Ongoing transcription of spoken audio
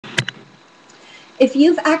if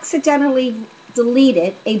you've accidentally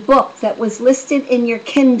deleted a book that was listed in your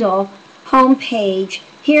Kindle homepage,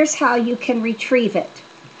 here's how you can retrieve it.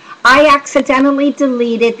 I accidentally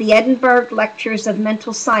deleted the Edinburgh Lectures of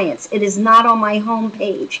Mental Science. It is not on my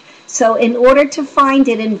homepage. So in order to find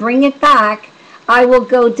it and bring it back, I will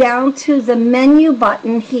go down to the menu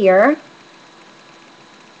button here,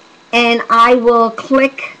 and I will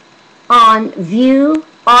click on View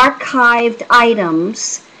Archived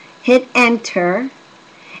Items, hit Enter,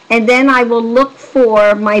 and then I will look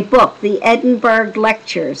for my book, the Edinburgh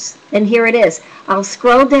Lectures, and here it is. I'll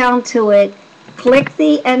scroll down to it, click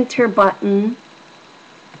the Enter button.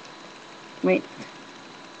 Wait.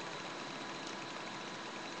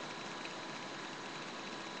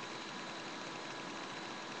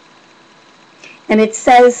 And it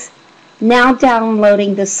says, now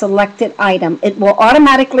downloading the selected item. It will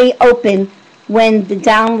automatically open when the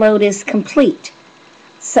download is complete.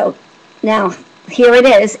 So now here it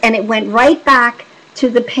is, and it went right back to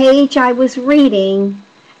the page I was reading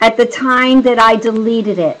at the time that I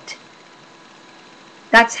deleted it.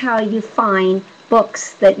 That's how you find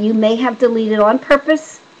books that you may have deleted on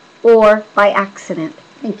purpose or by accident.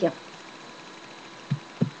 Thank you.